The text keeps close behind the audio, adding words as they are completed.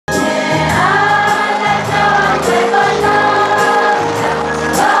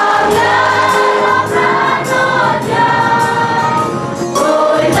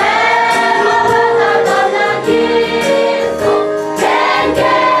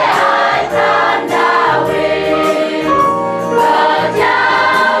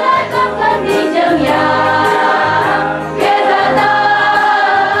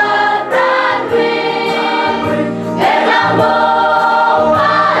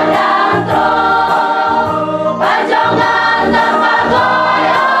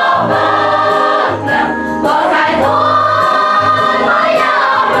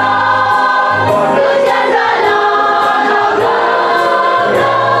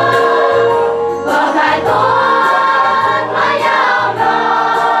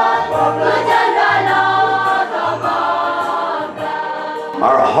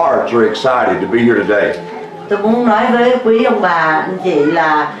much are excited to be here today. Tôi muốn nói với quý ông bà, anh chị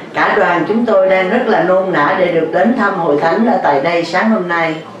là cả đoàn chúng tôi đang rất là nôn nã để được đến thăm hội thánh ở tại đây sáng hôm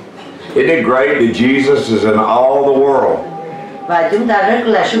nay. Isn't it great that Jesus is in all the world? Và chúng ta rất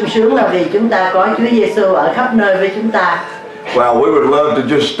là sung sướng là vì chúng ta có Chúa Giêsu ở khắp nơi với chúng ta. Well, we would love to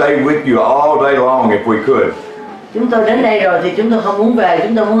just stay with you all day long if we could. Chúng tôi đến đây rồi thì chúng tôi không muốn về,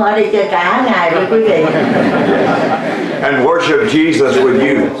 chúng tôi muốn ở đây chơi cả ngày với quý vị. And worship Jesus with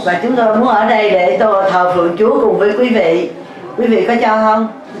you. Và chúng tôi muốn ở đây để tôi thờ phượng Chúa cùng với quý vị. Quý vị có cho không?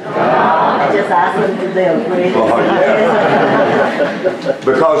 Just asking if they agree.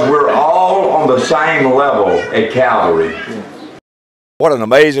 Because we're all on the same level at Calvary. What an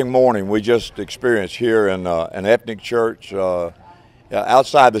amazing morning we just experienced here in an ethnic church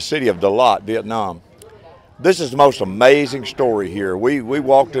outside the city of Dalat, Vietnam. This is the most amazing story here. We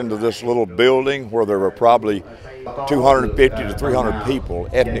walked into this little building where there were probably 250 to 300 people,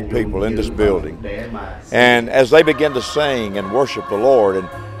 ethnic people in this building. And as they began to sing and worship the Lord, and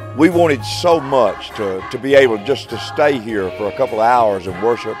we wanted so much to be able just to stay here for a couple of hours and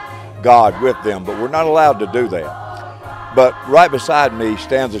worship God with them, but we're not allowed to do that. But right beside me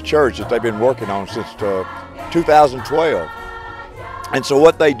stands a church that they've been working on since 2012. And so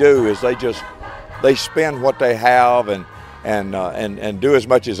what they do is they spend what they have and do as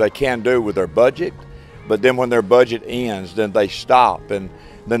much as they can do with their budget. But then when their budget ends, then they stop and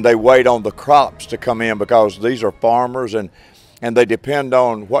then they wait on the crops to come in, because these are farmers and they depend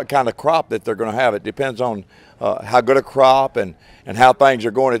on what kind of crop that they're going to have. It depends on how good a crop and how things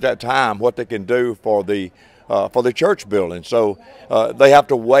are going at that time, what they can do for the church building. So they have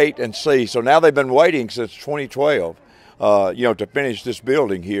to wait and see. So now they've been waiting since 2012, to finish this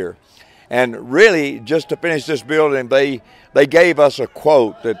building here. And really, just to finish this building, they gave us a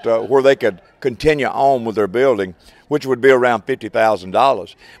quote that where they could continue on with their building, which would be around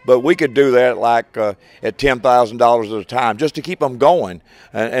 $50,000. But we could do that like at $10,000 at a time, just to keep them going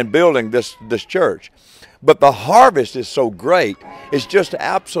and building this church. But the harvest is so great. It's just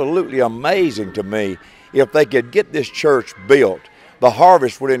absolutely amazing to me. If they could get this church built, the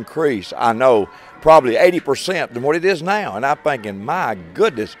harvest would increase, I know, probably 80% than what it is now. And I'm thinking, my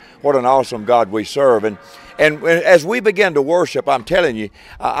goodness, what an awesome God we serve. And as we begin to worship, I'm telling you,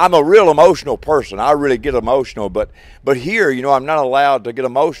 I'm a real emotional person. I really get emotional. But here, I'm not allowed to get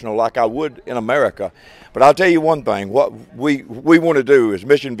emotional like I would in America. But I'll tell you one thing, what we want to do is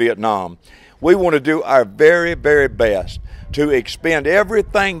Mission Vietnam. We want to do our very, very best to expend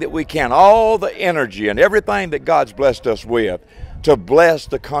everything that we can, all the energy and everything that God's blessed us with, to bless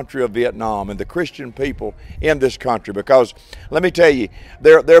the country of Vietnam and the Christian people in this country. Because let me tell you,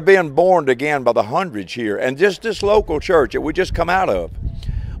 they're being born again by the hundreds here. And just this local church that we just come out of,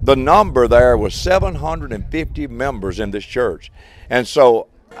 the number there was 750 members in this church. And so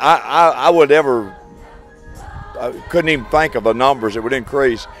I couldn't even think of the numbers that would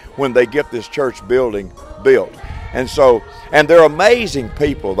increase when they get this church building built. And they're amazing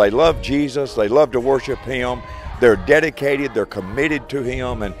people. They love Jesus. They love to worship Him. They're dedicated. They're committed to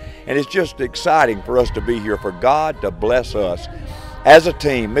Him. And it's just exciting for us to be here, for God to bless us as a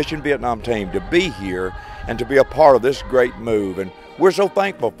team, Mission Vietnam team, to be here and to be a part of this great move. And we're so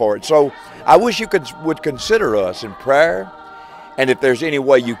thankful for it. So I wish you would consider us in prayer. And if there's any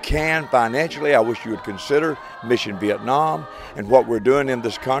way you can financially, I wish you would consider Mission Vietnam and what we're doing in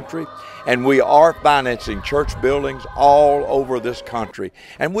this country. And we are financing church buildings all over this country.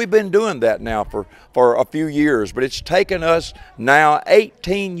 And we've been doing that now for a few years, but it's taken us now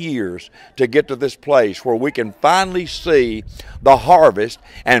 18 years to get to this place where we can finally see the harvest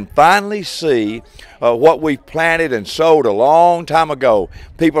and finally see what we've planted and sowed a long time ago.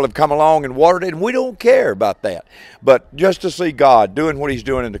 People have come along and watered it, and we don't care about that. But just to see God doing what He's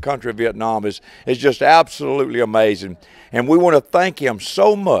doing in the country of Vietnam is just absolutely amazing. And we want to thank Him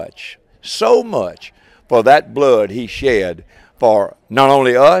so much for that blood He shed for not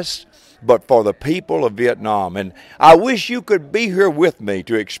only us, but for the people of Vietnam. And I wish you could be here with me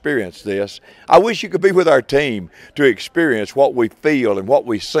to experience this. I wish you could be with our team to experience what we feel and what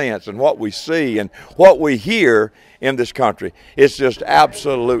we sense and what we see and what we hear in this country. It's just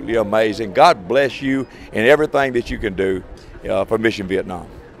absolutely amazing. God bless you in everything that you can do for Mission Vietnam.